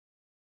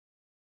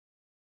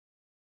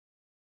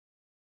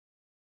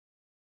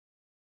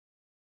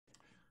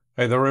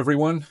Hey there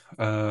everyone,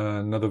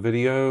 another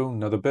video,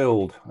 another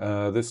build.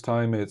 This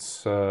time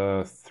it's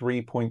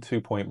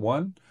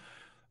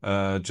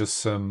 3.2.1, just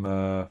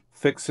some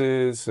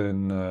fixes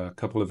and a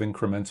couple of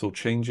incremental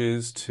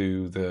changes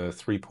to the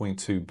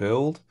 3.2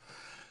 build.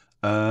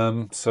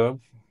 So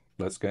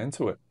let's get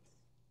into it.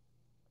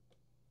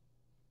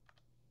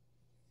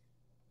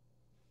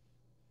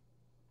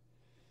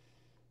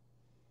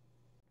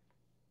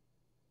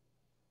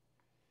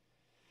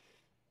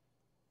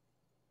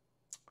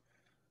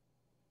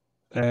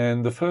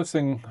 And the first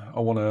thing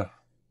I want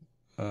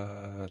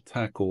to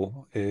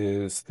tackle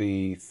is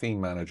the theme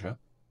manager.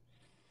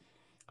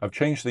 I've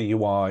changed the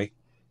UI.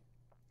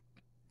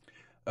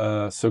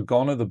 So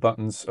gone are the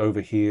buttons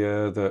over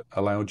here that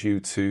allowed you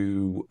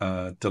to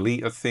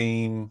delete a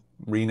theme,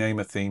 rename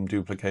a theme,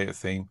 duplicate a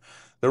theme.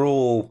 They're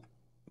all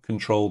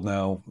controlled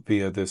now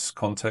via this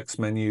context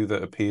menu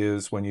that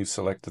appears when you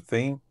select a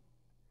theme.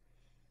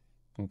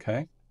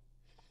 Okay.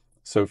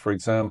 So for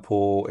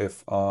example,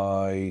 if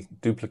I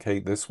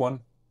duplicate this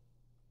one,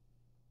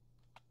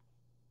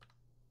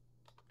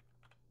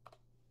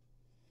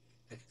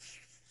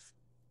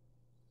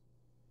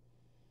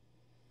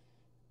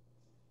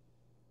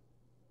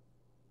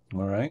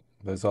 all right,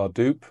 there's our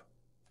dupe.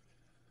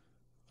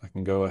 I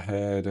can go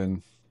ahead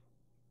and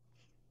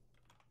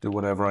do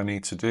whatever I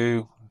need to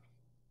do.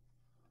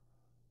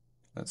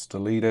 Let's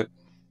delete it.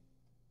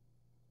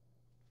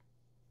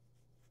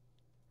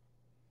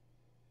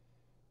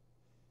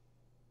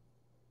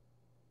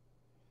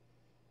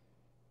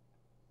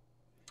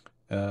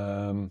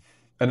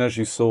 And as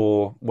you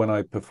saw, when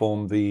I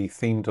performed the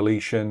theme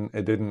deletion,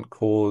 it didn't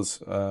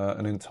cause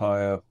an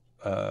entire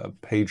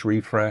page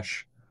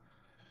refresh.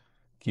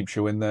 Keeps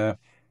you in there.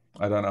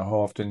 I don't know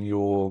how often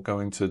you're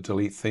going to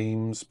delete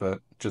themes,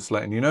 but just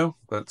letting you know,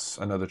 that's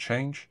another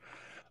change.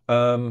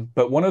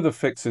 But one of the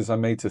fixes I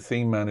made to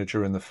Theme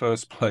Manager in the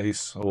first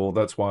place, or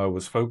that's why I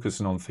was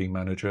focusing on Theme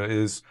Manager,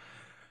 is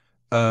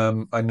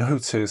I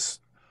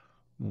noticed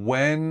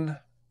when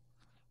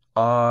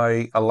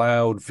I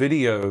allowed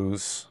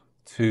videos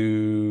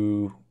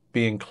to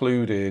be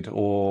included,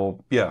 or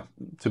yeah,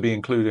 to be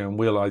included in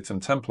wheel item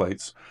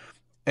templates,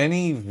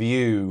 any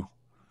view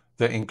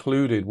that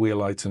included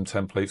wheel item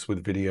templates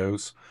with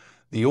videos,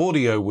 the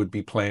audio would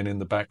be playing in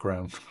the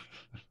background.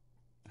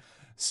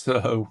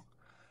 So,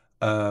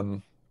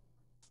 um,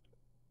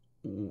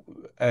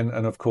 and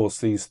of course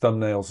these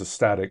thumbnails are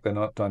static, they're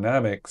not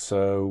dynamic,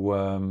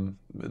 so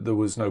there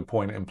was no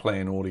point in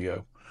playing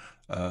audio.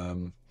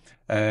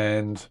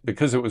 And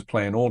because it was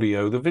playing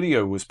audio, the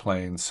video was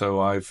playing. So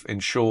I've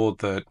ensured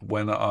that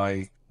when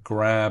I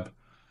grab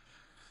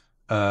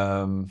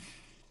a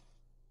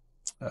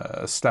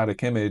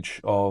static image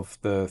of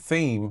the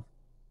theme,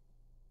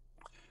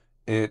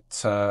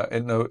 it's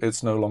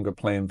no longer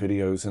playing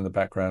videos in the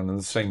background, and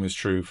the same is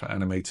true for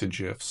animated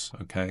GIFs.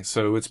 Okay,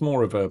 so it's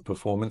more of a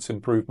performance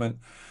improvement,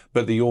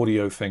 but the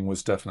audio thing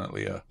was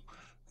definitely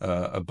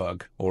a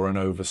bug or an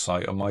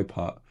oversight on my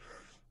part.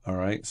 All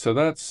right, so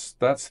that's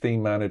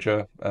Theme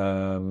Manager.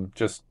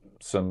 Just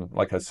some,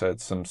 like I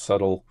said, some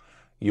subtle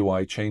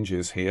UI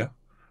changes here.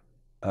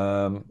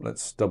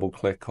 Let's double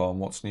click on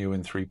what's new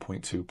in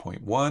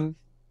 3.2.1.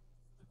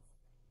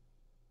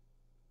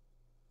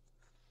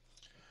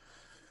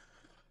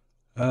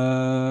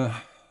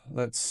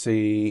 Let's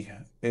see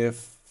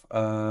if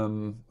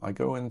I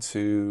go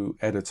into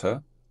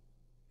Editor.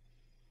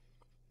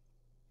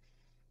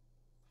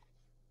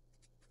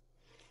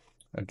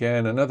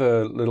 Again,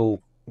 another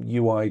little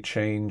UI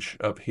change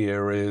up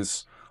here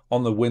is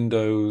on the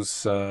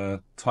Windows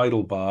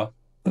title bar.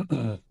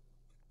 You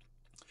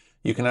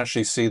can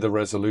actually see the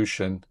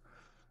resolution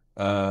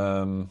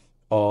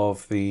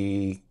of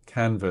the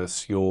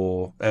canvas,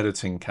 your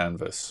editing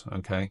canvas.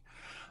 Okay.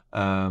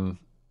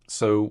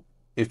 So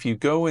if you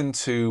go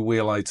into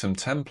wheel item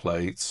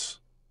templates,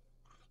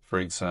 for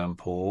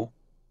example,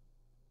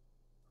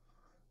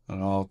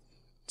 and I'll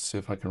see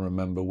if I can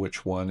remember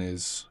which one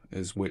is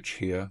which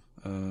here.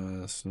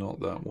 It's not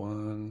that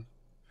one.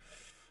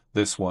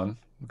 This one,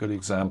 good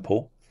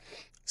example.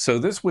 So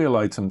this wheel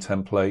item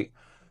template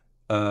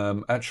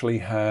actually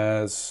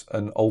has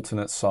an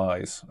alternate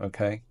size,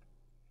 okay,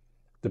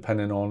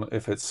 depending on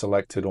if it's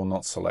selected or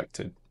not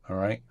selected, all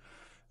right?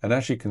 And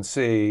as you can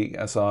see,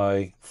 as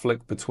I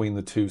flick between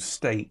the two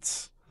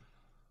states,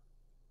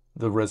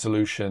 the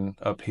resolution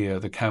up here,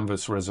 the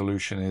canvas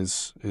resolution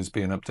is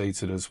being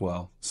updated as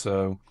well.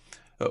 So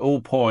at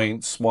all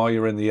points while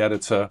you're in the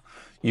editor,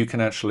 you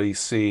can actually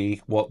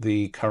see what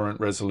the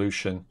current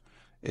resolution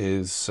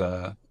is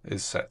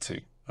set to,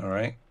 all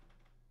right?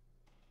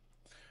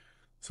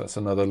 So that's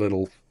another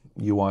little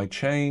UI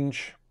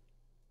change.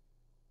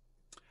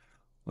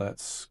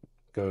 Let's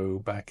go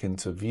back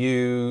into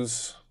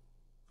views.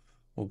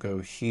 We'll go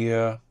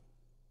here.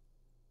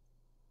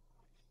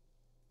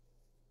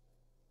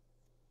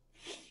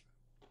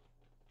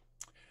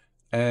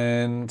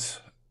 And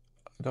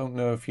I don't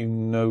know if you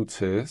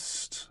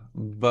noticed,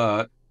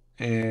 but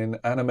in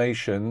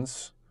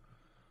animations,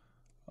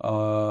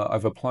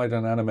 I've applied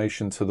an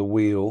animation to the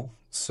wheel.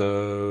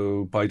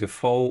 So by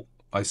default,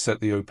 I set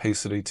the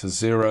opacity to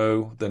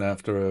 0. Then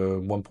after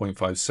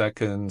 1.5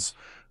 seconds,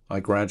 I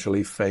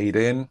gradually fade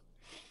in,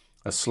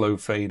 a slow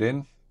fade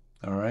in.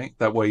 All right.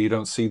 That way you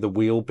don't see the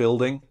wheel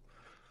building.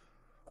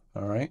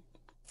 All right.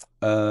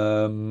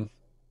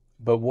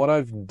 But what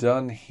I've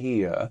done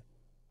here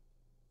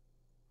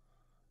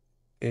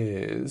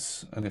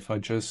is, and if I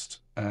just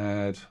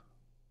add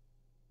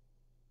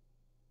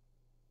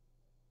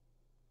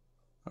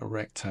a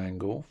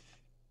rectangle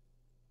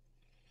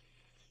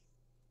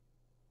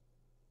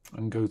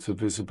and go to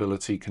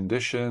visibility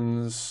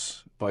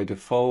conditions, by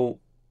default,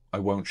 I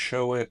won't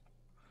show it.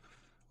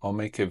 I'll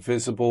make it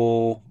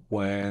visible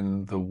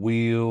when the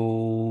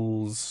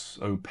wheel's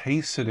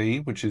opacity,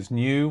 which is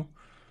new,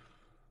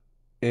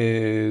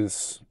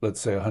 is, let's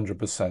say,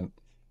 100%.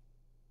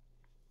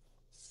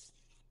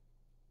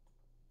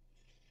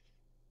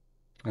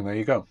 And there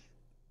you go.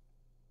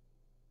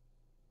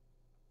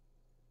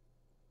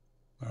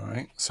 All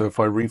right, so if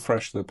I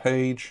refresh the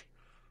page,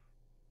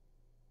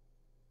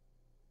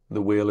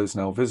 the wheel is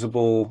now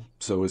visible,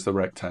 so is the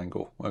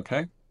rectangle,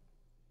 okay?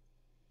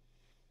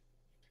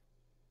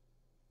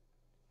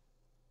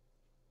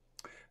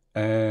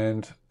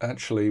 And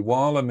actually,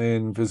 while I'm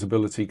in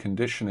visibility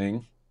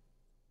conditioning,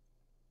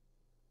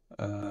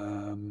 I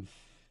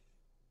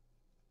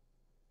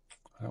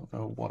don't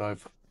know what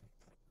I've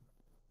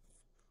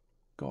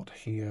got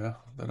here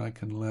that I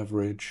can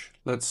leverage.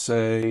 Let's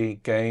say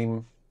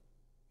game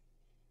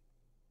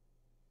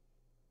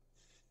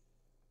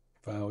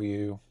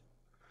value.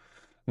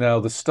 Now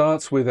the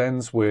starts with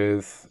ends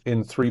with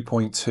in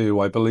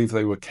 3.2, I believe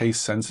they were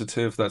case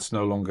sensitive. That's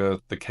no longer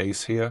the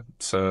case here.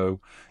 So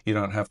you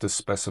don't have to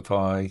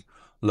specify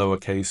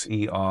lowercase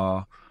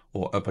er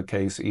or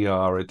uppercase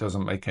er. It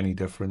doesn't make any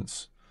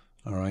difference.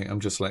 All right, I'm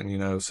just letting you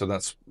know. So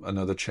that's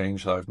another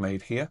change that I've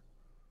made here.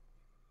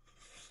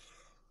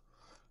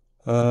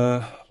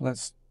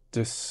 Let's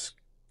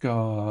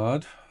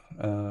discard.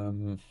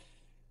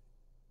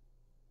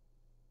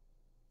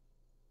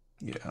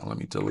 Yeah, let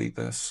me delete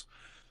this.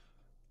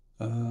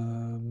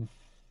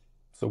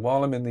 So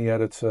while I'm in the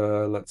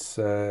editor, let's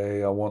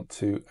say I want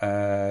to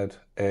add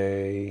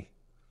a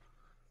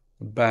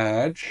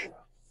badge.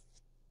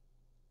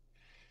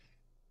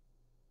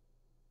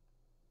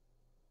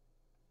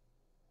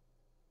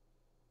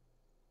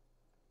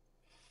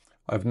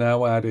 I've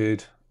now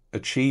added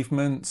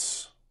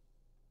achievements,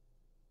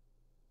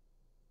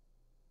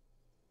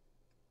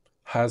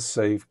 has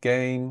save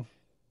game,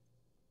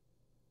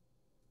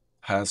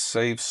 has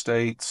save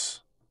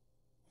states.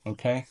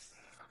 Okay.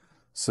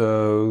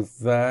 So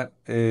that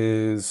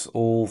is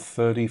all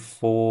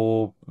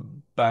 34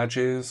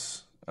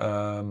 badges.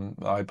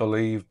 I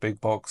believe Big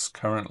Box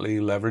currently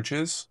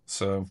leverages,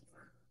 so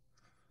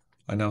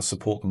I now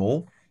support them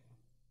all.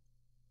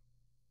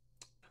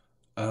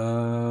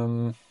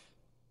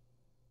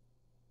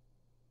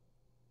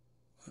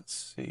 Let's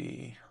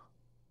see.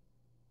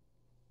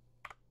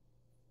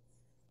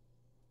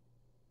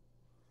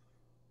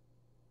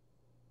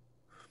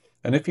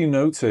 And if you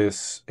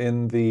notice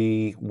in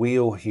the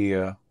wheel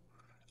here,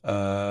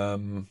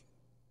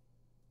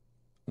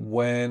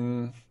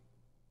 when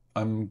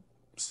I'm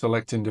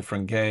selecting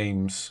different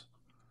games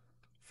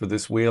for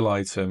this wheel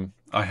item,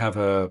 I have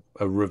a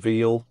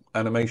reveal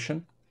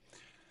animation.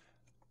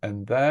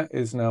 And that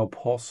is now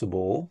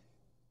possible.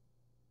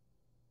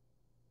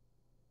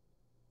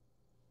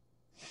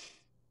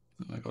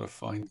 I gotta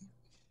find.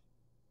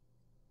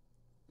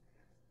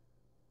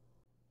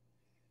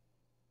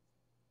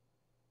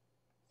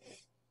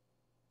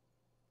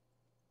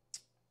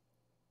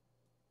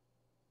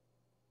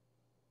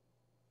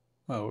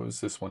 Oh, it was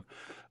this one.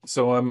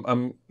 So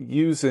I'm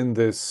using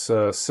this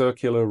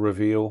circular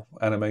reveal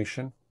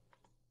animation,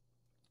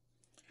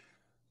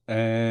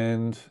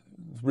 and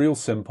it's real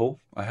simple.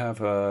 I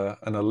have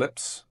an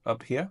ellipse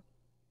up here.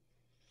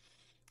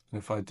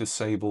 And if I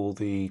disable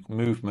the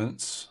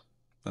movements,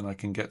 then I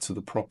can get to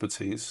the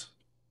properties.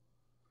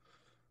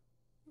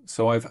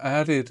 So I've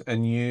added a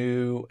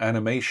new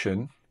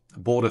animation,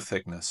 border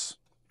thickness.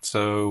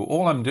 So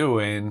all I'm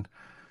doing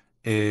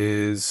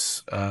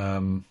is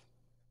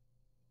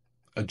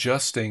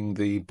adjusting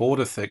the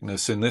border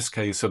thickness, in this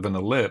case of an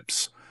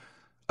ellipse,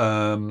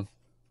 to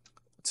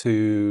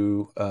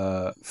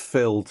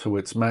fill to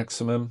its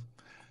maximum.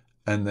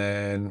 And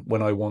then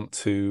when I want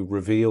to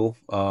reveal,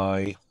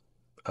 I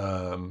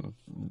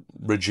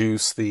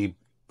reduce the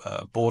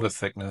border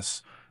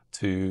thickness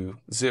to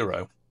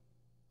 0.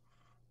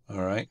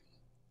 All right.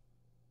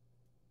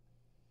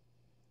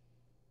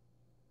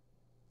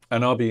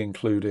 And I'll be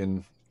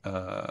including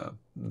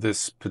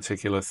this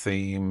particular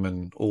theme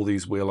and all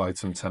these wheel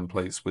item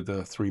templates with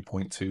the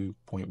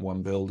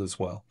 3.2.1 build as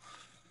well.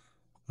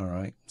 All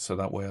right, so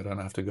that way I don't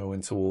have to go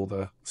into all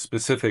the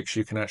specifics.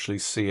 You can actually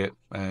see it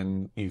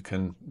and you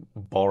can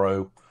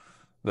borrow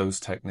those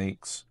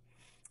techniques.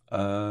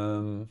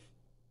 Let's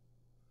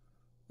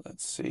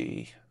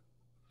see.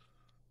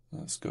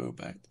 Let's go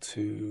back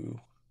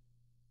to...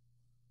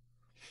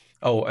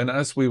 Oh, and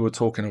as we were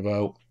talking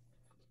about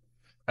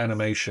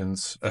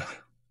animations,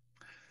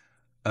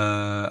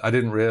 I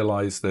didn't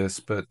realize this,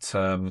 but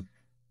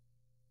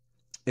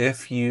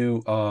if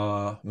you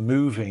are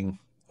moving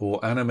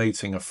or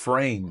animating a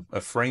frame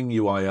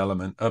UI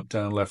element, up,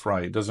 down, left,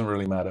 right, it doesn't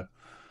really matter.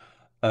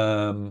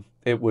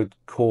 It would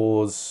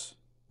cause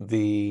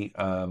the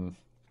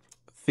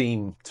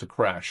theme to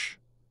crash.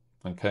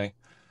 Okay,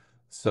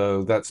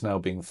 so that's now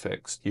being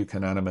fixed. You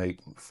can animate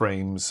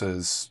frames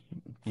as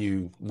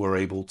you were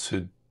able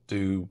to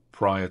do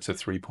prior to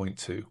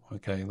 3.2.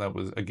 Okay,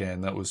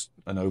 that was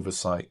an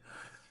oversight,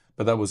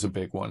 but that was a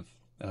big one.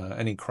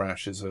 Any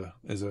crash is a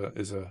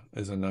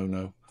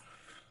no-no.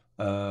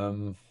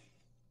 Let's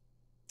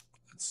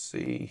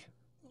see.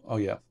 Oh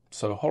yeah,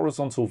 so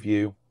horizontal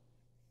view.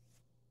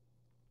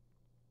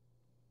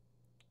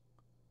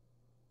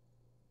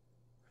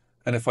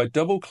 And if I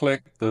double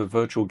click the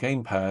virtual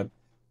gamepad,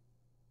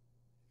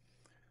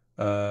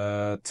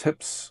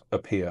 tips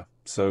appear.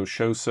 So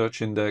show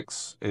search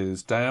index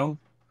is down,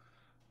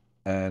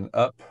 and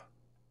up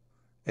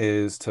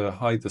is to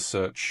hide the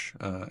search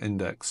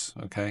index.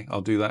 Okay,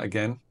 I'll do that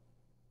again.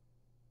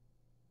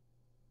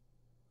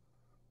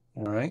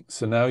 All right,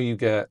 so now you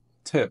get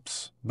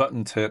tips,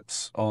 button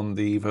tips on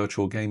the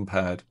virtual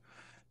gamepad,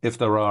 if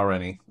there are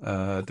any,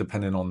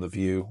 depending on the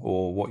view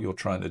or what you're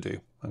trying to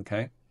do.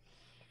 Okay,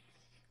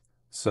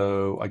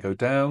 so I go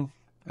down,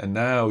 and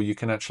now you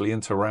can actually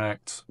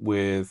interact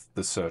with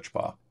the search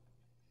bar.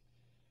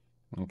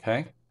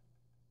 Okay.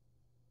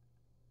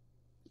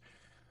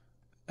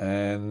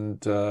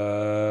 And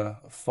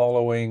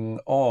following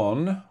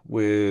on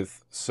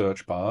with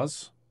search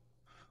bars,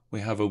 we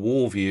have a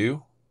wall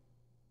view.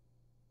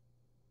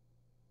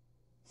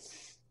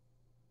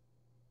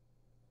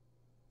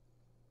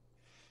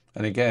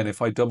 And again,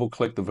 if I double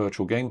click the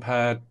virtual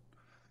gamepad,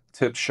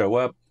 tips show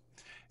up.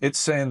 It's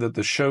saying that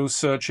the show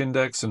search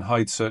index and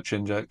hide search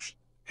index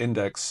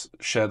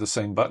share the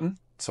same button.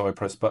 So I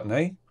press button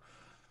A,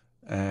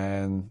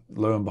 and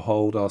lo and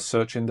behold, our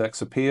search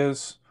index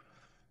appears.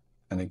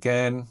 And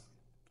again,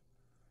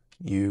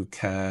 you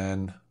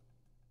can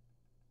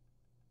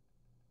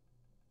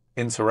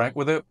interact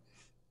with it.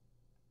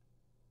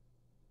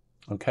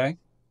 Okay.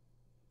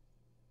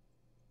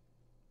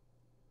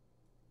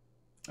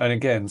 And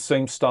again,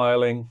 same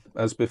styling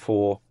as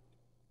before.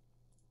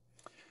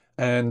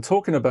 And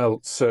talking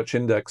about search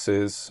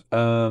indexes,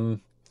 the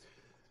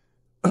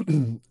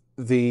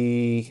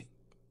way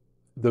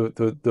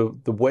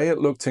it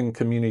looked in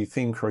Community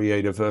Theme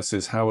Creator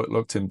versus how it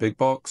looked in Big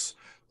Box,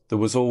 there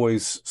was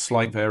always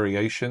slight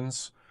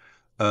variations.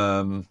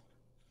 I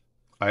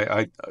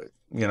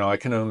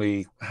can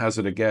only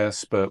hazard a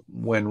guess, but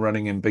when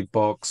running in Big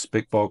Box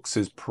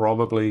is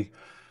probably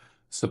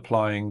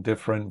supplying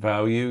different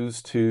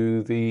values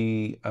to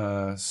the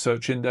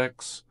search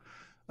index,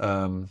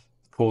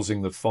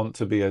 causing the font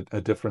to be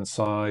a different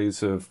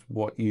size of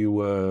what you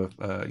were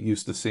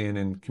used to seeing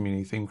in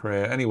Community Theme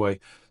Creator. Anyway,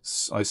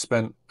 I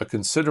spent a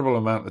considerable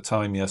amount of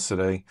time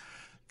yesterday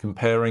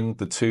comparing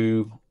the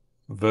two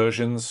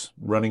versions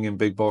running in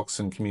Big Box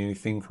and Community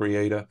Theme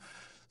Creator.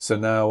 So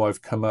now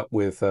I've come up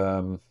with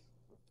a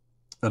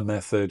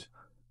method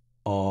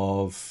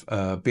of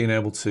being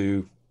able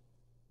to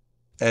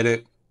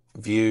edit,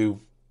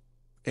 view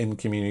in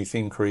Community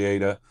Theme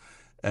Creator,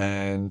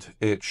 and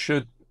it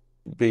should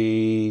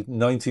be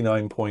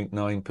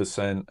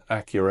 99.9%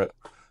 accurate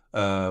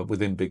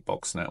within Big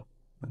Box now.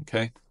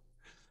 Okay,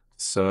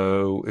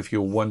 so if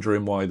you're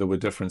wondering why there were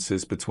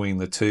differences between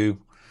the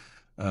two,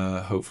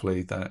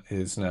 hopefully that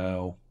is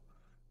now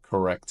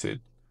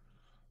corrected.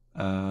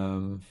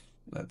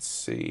 Let's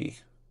see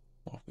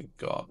what we've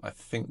got. I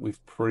think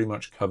we've pretty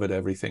much covered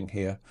everything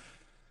here.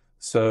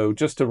 So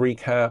just to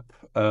recap,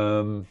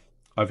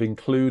 I've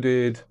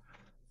included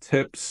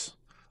tips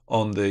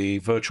on the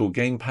virtual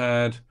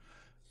gamepad,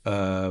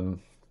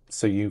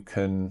 so you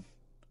can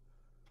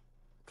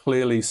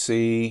clearly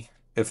see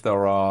if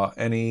there are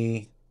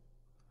any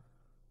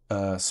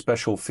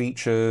special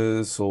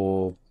features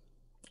or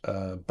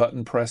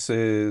button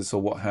presses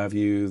or what have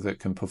you that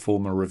can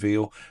perform a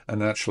reveal.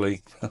 And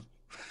actually,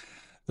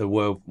 there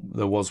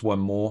was one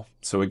more.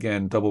 So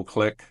again, double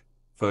click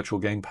virtual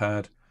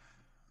gamepad,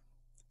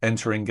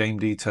 entering game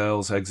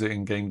details,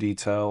 exiting game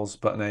details,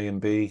 button A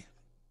and B.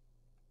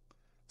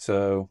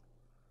 So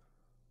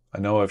I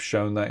know I've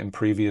shown that in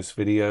previous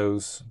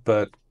videos,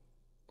 but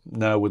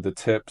now with the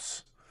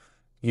tips,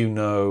 you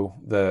know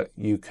that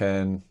you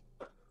can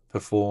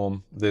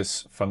perform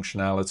this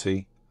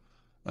functionality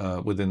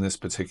within this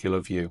particular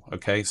view.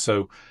 Okay,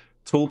 so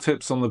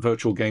tooltips on the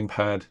virtual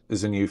gamepad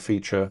is a new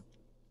feature,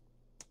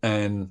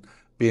 and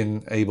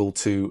being able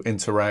to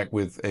interact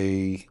with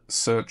a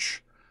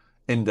search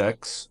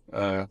index,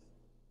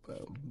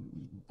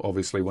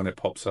 obviously when it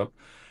pops up,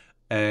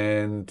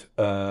 and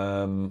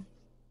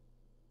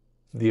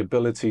the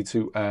ability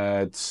to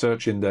add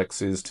search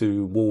indexes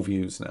to wall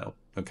views now.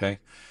 Okay,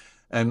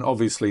 and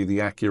obviously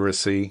the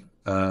accuracy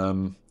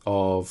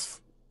of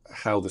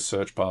how the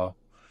search bar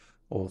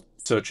or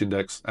search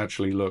index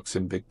actually looks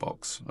in Big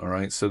Box. All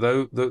right, so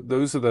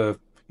those are the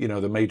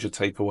the major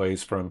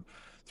takeaways from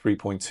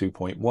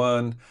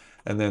 3.2.1,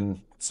 and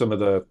then some of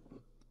the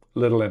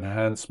little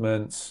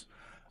enhancements.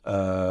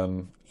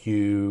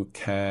 You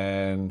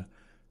can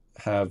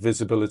have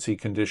visibility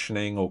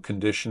conditioning or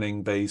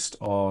conditioning based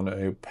on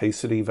a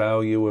opacity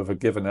value of a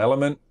given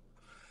element.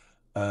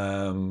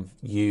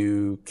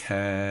 You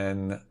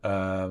can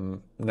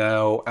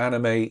now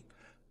animate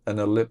an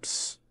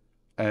ellipse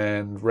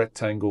and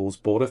rectangle's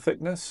border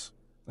thickness.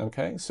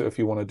 Okay, so if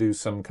you want to do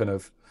some kind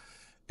of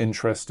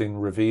interesting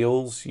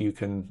reveals, you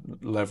can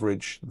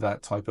leverage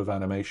that type of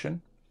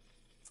animation.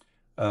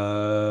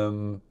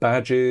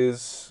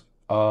 Badges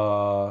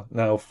are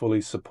now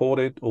fully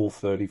supported, all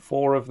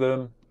 34 of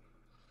them.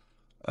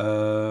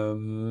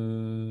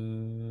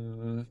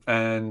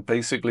 And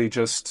basically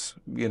just,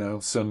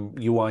 some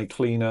UI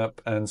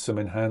cleanup and some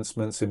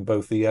enhancements in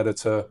both the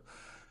editor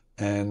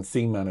and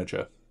theme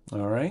manager.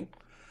 All right.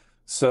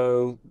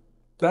 So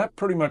that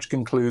pretty much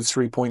concludes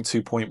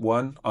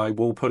 3.2.1. I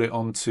will put it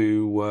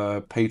onto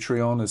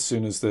Patreon as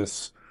soon as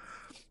this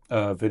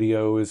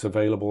video is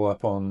available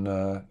up on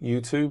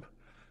YouTube.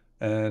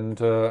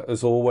 And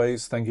as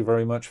always, thank you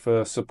very much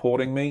for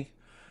supporting me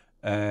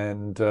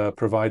and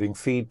providing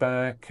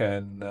feedback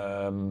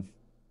and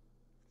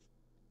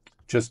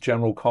just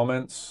general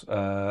comments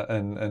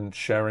and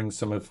sharing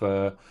some of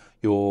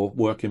your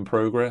work in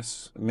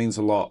progress. It means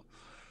a lot.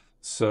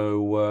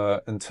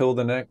 So until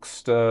the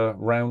next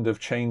round of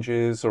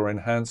changes or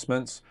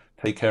enhancements,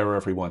 take care,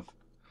 everyone.